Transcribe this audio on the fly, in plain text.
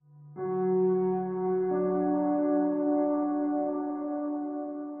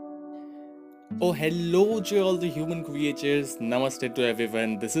Oh, hello to all the human creatures. Namaste to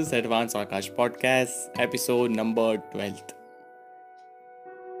everyone. This is Advanced Akash Podcast, episode number 12th.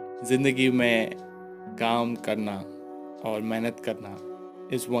 जिंदगी में काम करना और मेहनत करना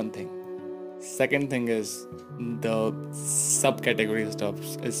is one thing. Second thing is the subcategory stuff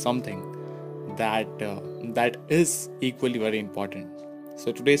is something that is equally very important.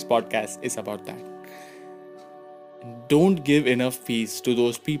 So today's podcast is about that. Don't give enough fees to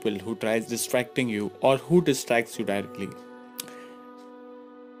those people who tries distracting you or who distracts you directly.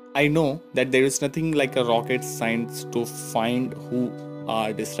 I know that there is nothing like a rocket science to find who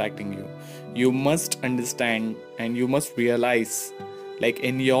are distracting you. You must understand and you must realize, like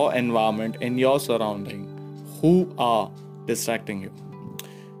in your environment, in your surrounding, who are distracting you.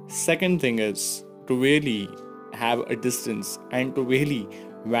 Second thing is to really have a distance and to really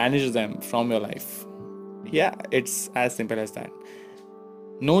vanish them from your life. Yeah, it's as simple as that.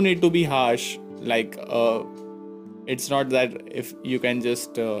 No need to be harsh, like it's not that if you can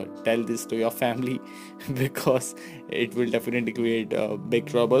just tell this to your family because it will definitely create big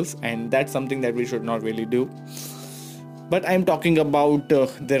troubles, and that's something that we should not really do. But I'm talking about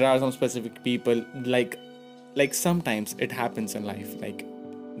there are some specific people, like sometimes it happens in life, like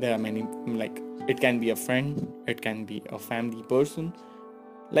there are many, like it can be a friend, it can be a family person.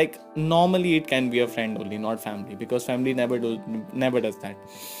 Like normally it can be a friend only, not family, because family never does that.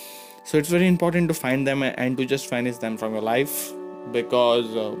 So it's very important to find them and to just vanish them from your life, because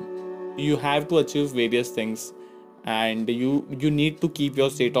you have to achieve various things, and you need to keep your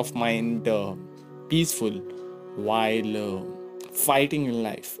state of mind peaceful while fighting in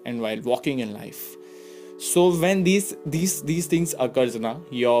life and while walking in life. So when these things occurs na,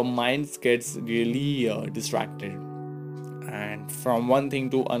 your mind gets really distracted, and from one thing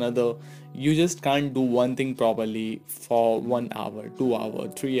to another, you just can't do one thing properly for 1 hour, 2 hour,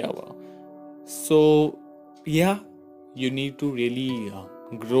 3 hour. So yeah, you need to really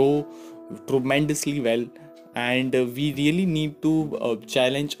grow tremendously well, and we really need to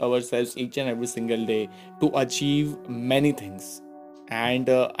challenge ourselves each and every single day to achieve many things. And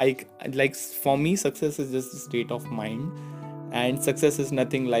I like, for me, success is just a state of mind, and success is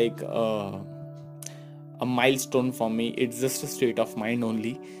nothing like a milestone for me. It's just a state of mind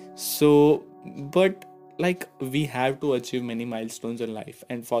only. So but like we have to achieve many milestones in life,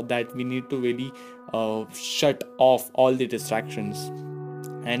 and for that we need to really shut off all the distractions.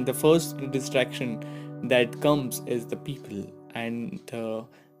 And the first distraction that comes is the people. And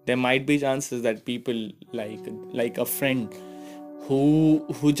there might be chances that people, like a friend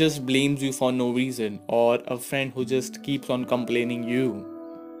who just blames you for no reason, or a friend who just keeps on complaining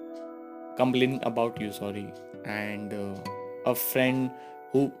about you, sorry. And a friend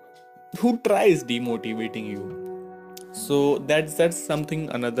who tries demotivating you. So that's something,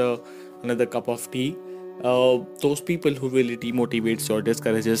 another cup of tea. Those people who really demotivates or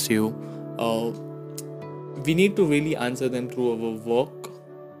discourages you, uh, we need to really answer them through our work,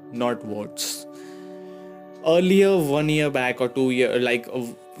 not words. Earlier, 1 year back or 2 year,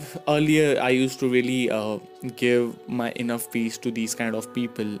 earlier, I used to really give my enough peace to these kind of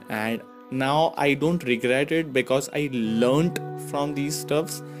people, and now I don't regret it because I learned from these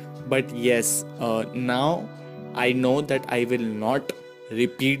stuffs. But yes, now I know that I will not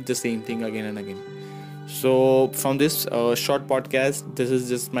repeat the same thing again and again. So from this short podcast, this is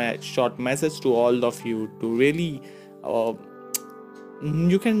just my short message to all of you to really uh,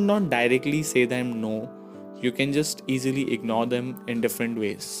 you cannot directly say them no. You can just easily ignore them in different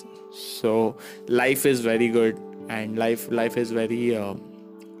ways. So life is very good, and life is very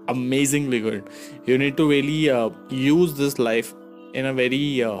amazingly good. You need to really use this life in a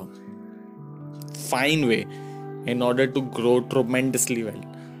very fine way in order to grow tremendously well.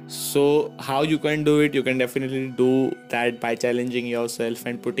 So how you can do it? You can definitely do that by challenging yourself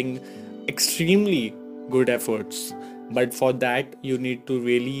and putting extremely good efforts. But for that, you need to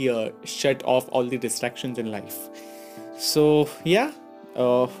really shut off all the distractions in life. So yeah,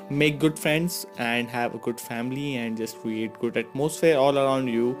 make good friends and have a good family, and just create good atmosphere all around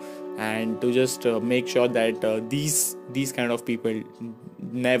you, and to just make sure that these kind of people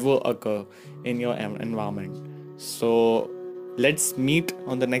never occur in your environment. So let's meet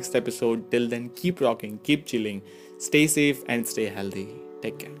on the next episode. Till then, keep rocking, keep chilling, stay safe and stay healthy.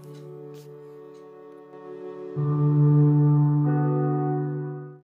 Take care.